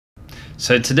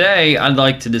So today I'd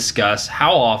like to discuss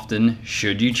how often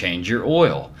should you change your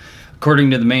oil.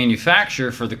 According to the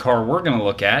manufacturer for the car we're going to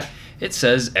look at, it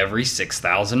says every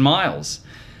 6,000 miles.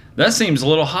 That seems a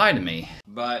little high to me,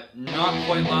 but not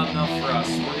quite loud enough for us.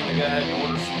 We're going to go ahead and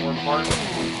order some more parts.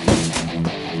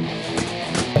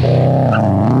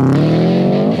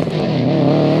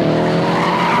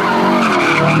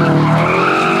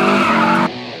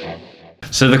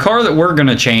 So the car that we're going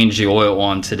to change the oil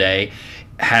on today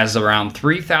has around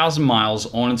 3,000 miles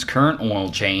on its current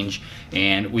oil change,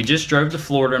 and we just drove to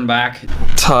Florida and back.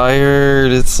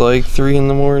 Tired. It's like 3 in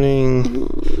the morning.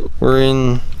 We're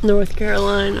in North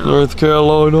Carolina. North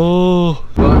Carolina. Oh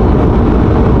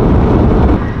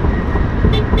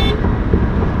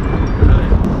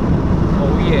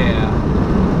yeah.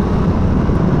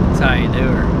 That's how you do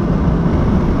her.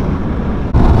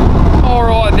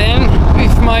 Alright then,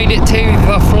 we've made it to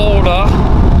the Florida,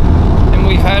 and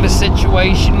we've had a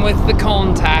situation with the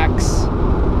contacts.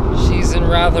 She's in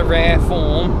rather rare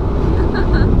form.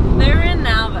 They're in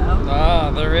now though.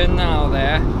 Ah, they're in now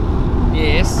there.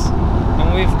 Yes.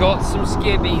 And we've got some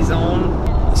skibbies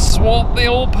on. Swap the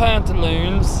old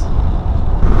pantaloons.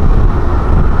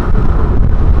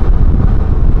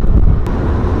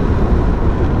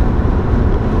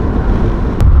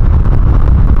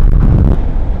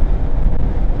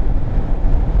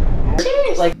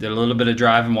 Did a little bit of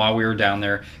driving while we were down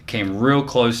there, came real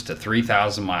close to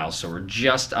 3,000 miles, so we're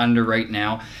just under right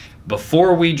now.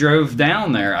 Before we drove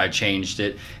down there, I changed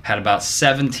it, had about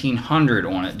 1,700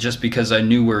 on it, just because I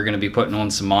knew we were going to be putting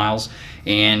on some miles,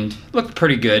 and looked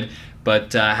pretty good,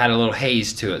 but had a little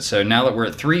haze to it. So now that we're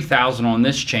at 3,000 on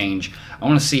this change, I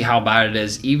want to see how bad it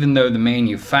is, even though the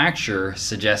manufacturer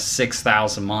suggests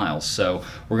 6,000 miles. So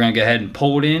we're going to go ahead and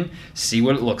pull it in, see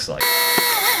what it looks like.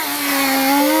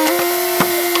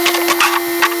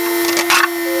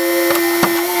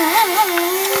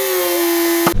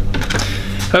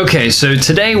 Okay, so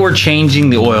today we're changing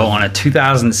the oil on a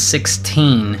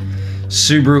 2016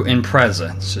 Subaru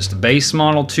Impreza. It's just a base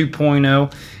model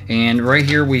 2.0, and right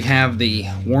here we have the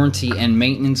warranty and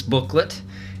maintenance booklet,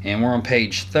 and we're on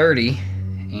page 30,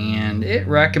 and it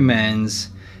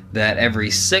recommends that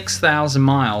every 6,000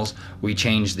 miles we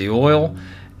change the oil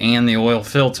and the oil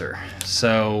filter.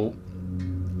 So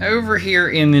over here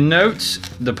in the notes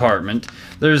department,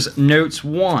 there's notes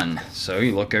 1. So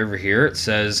you look over here, it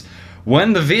says,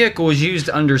 when the vehicle is used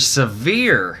under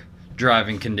severe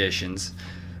driving conditions,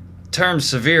 term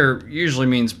severe usually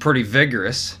means pretty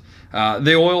vigorous,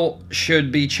 the oil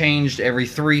should be changed every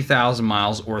 3,000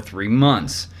 miles or 3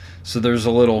 months. So there's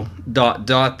a little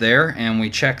dot there, and we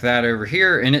check that over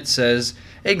here, and it says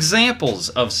examples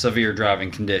of severe driving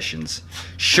conditions: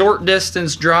 short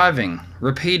distance driving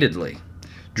repeatedly,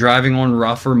 driving on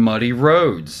rough or muddy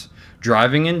roads,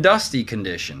 driving in dusty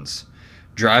conditions,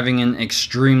 driving in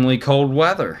extremely cold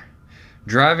weather,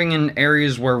 driving in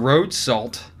areas where road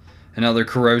salt and other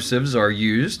corrosives are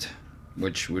used,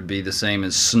 which would be the same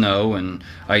as snow and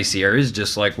icy areas,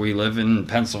 just like we live in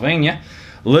Pennsylvania,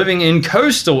 living in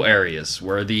coastal areas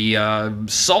where the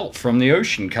salt from the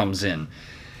ocean comes in.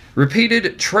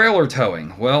 Repeated trailer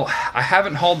towing. Well, I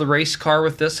haven't hauled the race car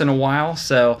with this in a while,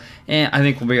 so I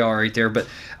think we'll be all right there. But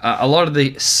a lot of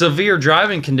the severe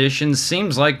driving conditions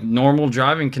seems like normal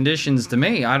driving conditions to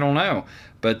me. I don't know.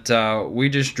 But we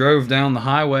just drove down the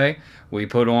highway. We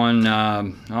put on, I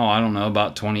don't know,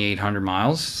 about 2,800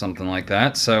 miles, something like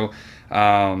that. So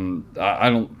I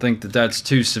don't think that that's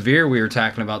too severe. We were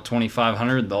talking about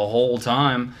 2,500 the whole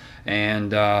time,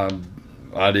 and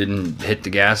I didn't hit the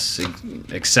gas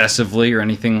excessively or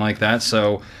anything like that,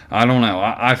 so I don't know.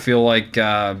 I feel like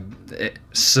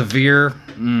severe,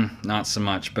 not so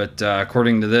much, but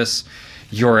according to this,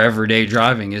 your everyday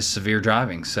driving is severe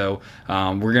driving. So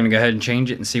we're going to go ahead and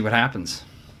change it and see what happens.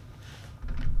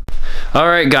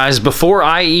 Alright guys, before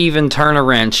I even turn a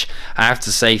wrench, I have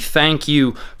to say thank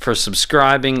you for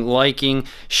subscribing, liking,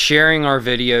 sharing our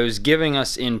videos, giving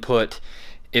us input.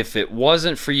 If it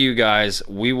wasn't for you guys,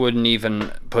 we wouldn't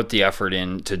even put the effort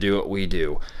in to do what we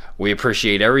do. We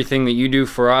appreciate everything that you do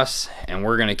for us, and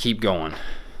we're going to keep going.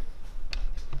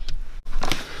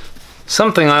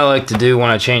 Something I like to do when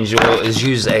I change the oil is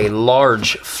use a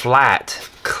large, flat,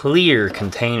 clear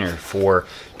container for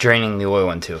draining the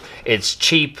oil into. It's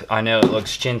cheap. I know it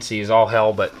looks chintzy as all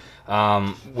hell, but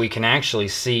we can actually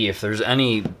see if there's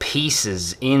any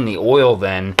pieces in the oil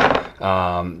then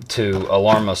to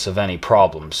alarm us of any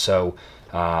problems. So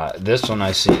this one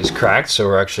I see is cracked, so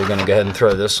we're actually going to go ahead and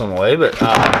throw this one away, but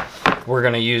we're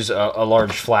going to use a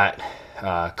large flat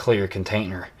clear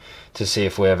container to see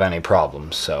if we have any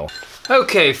problems. So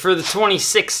okay, for the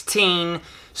 2016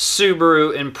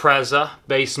 Subaru Impreza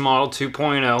base model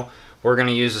 2.0. We're going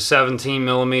to use a 17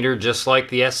 millimeter just like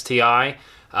the STI.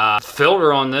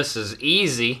 Filter on this is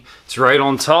easy. It's right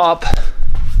on top,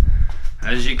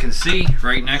 as you can see,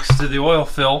 right next to the oil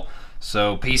fill.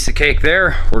 So piece of cake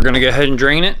there. We're going to go ahead and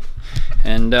drain it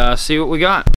and see what we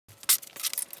got.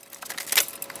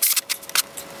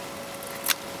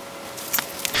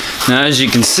 Now, as you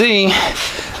can see,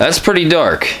 that's pretty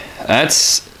dark.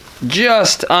 That's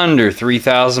just under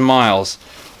 3,000 miles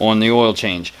on the oil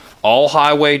change. All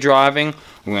highway driving.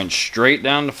 We went straight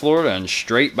down to Florida and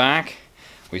straight back.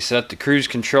 We set the cruise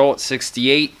control at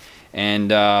 68,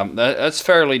 and that's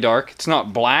fairly dark. It's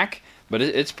not black, but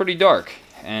it's pretty dark.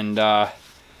 And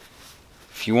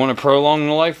if you want to prolong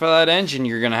the life of that engine,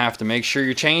 you're going to have to make sure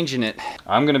you're changing it.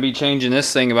 I'm going to be changing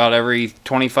this thing about every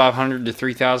 2,500 to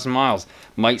 3,000 miles.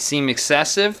 Might seem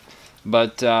excessive,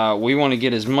 but we want to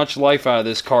get as much life out of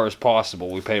this car as possible.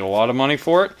 We paid a lot of money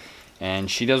for it, and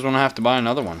she doesn't want to have to buy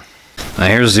another one. Now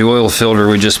here's the oil filter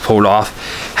we just pulled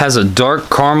off. Has a dark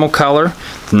caramel color.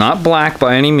 It's not black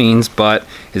by any means, but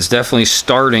it's definitely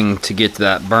starting to get to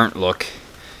that burnt look.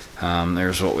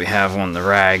 There's what we have on the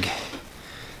rag.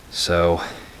 So,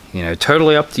 you know,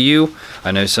 totally up to you.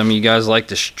 I know some of you guys like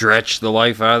to stretch the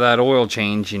life out of that oil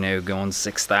change, you know, going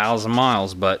 6,000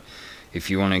 miles, but if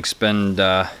you want to expend,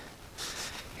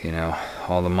 you know,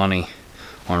 all the money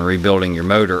on rebuilding your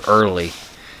motor early,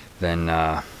 then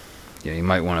you know, you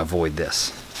might want to avoid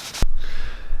this.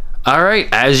 All right,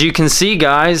 as you can see,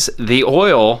 guys, the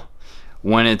oil,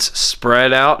 when it's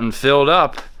spread out and filled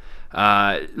up,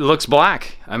 looks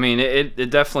black. I mean, it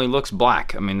definitely looks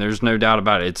black. I mean, there's no doubt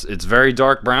about it. It's very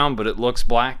dark brown, but it looks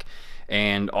black,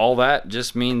 and all that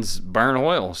just means burnt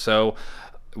oil. So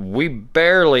we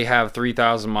barely have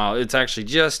 3,000 miles. It's actually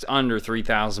just under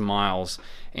 3,000 miles,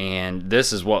 and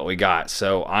this is what we got.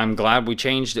 So I'm glad we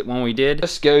changed it when we did.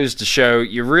 This goes to show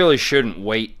you really shouldn't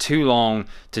wait too long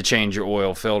to change your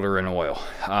oil filter and oil.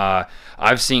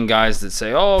 I've seen guys that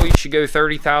say, oh, you should go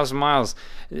 30,000 miles.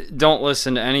 Don't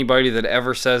listen to anybody that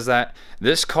ever says that.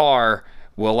 This car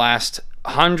will last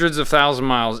hundreds of thousand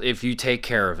miles if you take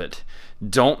care of it.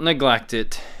 Don't neglect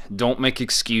it. Don't make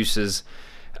excuses.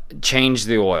 Change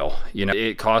the oil. You know,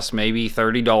 it costs maybe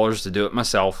 $30 to do it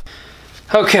myself.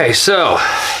 Okay, so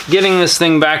getting this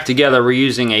thing back together, we're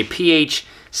using a pH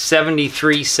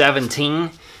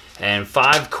 7317 and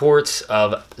 5 quarts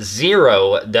of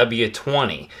 0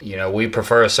 W20. You know, we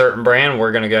prefer a certain brand.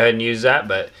 We're going to go ahead and use that,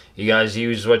 but you guys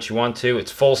use what you want to.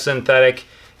 It's full synthetic,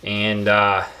 and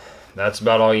that's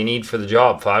about all you need for the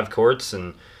job. 5 quarts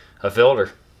and a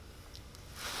filter.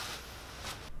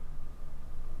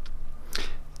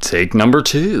 Take number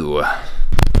 2.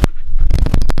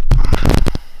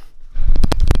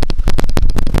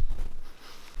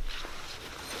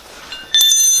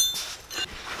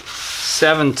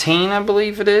 $17, I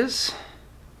believe it is.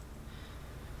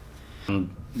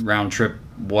 Round trip,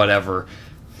 whatever.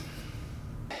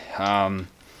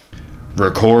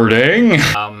 Recording.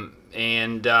 So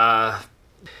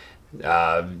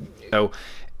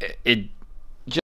it